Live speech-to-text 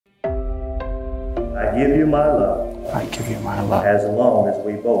I give you my love. I give you my love. As long as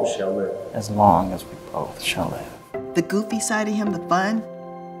we both shall live. As long as we both shall live. The goofy side of him, the fun,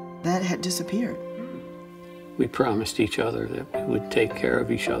 that had disappeared. We promised each other that we would take care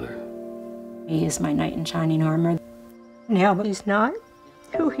of each other. He is my knight in shining armor. Now he's not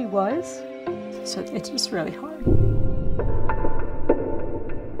who he was, so it's just really hard.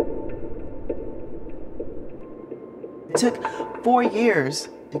 It took 4 years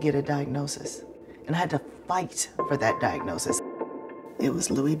to get a diagnosis, and I had to fight for that diagnosis. It was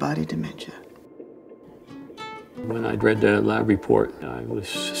Lewy body dementia. When I read the lab report, I was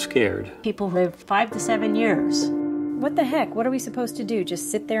scared. People live 5 to 7 years. What the heck? What are we supposed to do?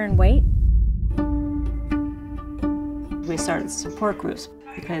 Just sit there and wait? We started support groups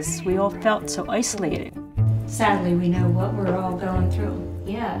because we all felt so isolated. Sadly, we know what we're all going through.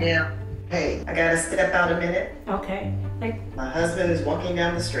 Yeah. Hey, I gotta step out a minute. Okay. My husband is walking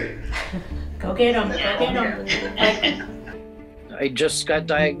down the street. Go get him. Go get him. I just got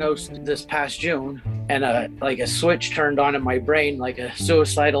diagnosed this past June, and a switch turned on in my brain, like a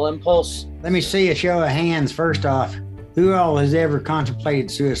suicidal impulse. Let me see a show of hands first off. Who all has ever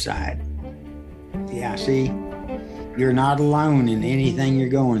contemplated suicide? Yeah, see, you're not alone in anything you're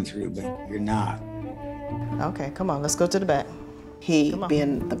going through, but you're not. Okay, come on, let's go to the back. He,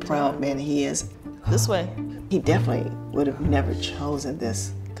 being the proud man he is, this way. He definitely would have never chosen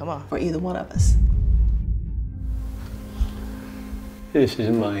this. Come on, for either one of us. This is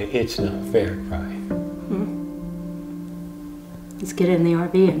my it's not fair cry. Let's get in the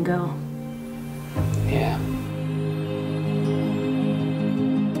RV and go. Yeah.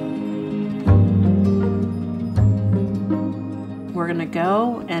 We're gonna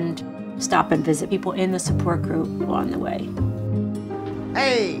go and stop and visit people in the support group on the way.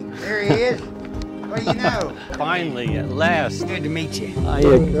 Hey, there he is. What do you know? Finally, at last. Good to meet you. I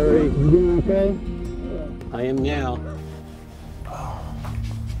am Curry. You doing okay? I am now.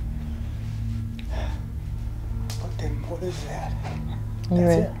 What is that? You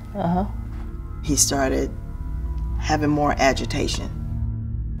ready? Uh-huh. He started having more agitation.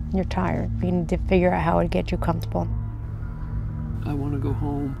 You're tired. You need to figure out how to get you comfortable. I want to go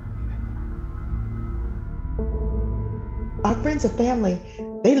home. Our friends and family,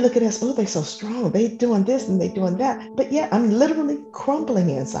 they look at us, oh, they're so strong. They doing this and they doing that. But yeah, I'm literally crumbling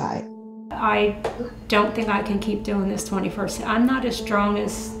inside. I don't think I can keep doing this 21st. I'm not as strong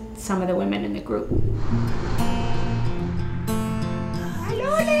as some of the women in the group.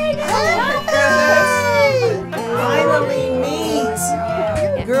 Finally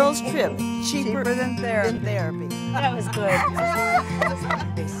meet. Girls trip, cheaper than therapy. That was good.